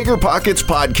 The Bigger Pockets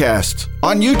Podcast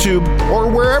on YouTube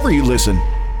or wherever you listen.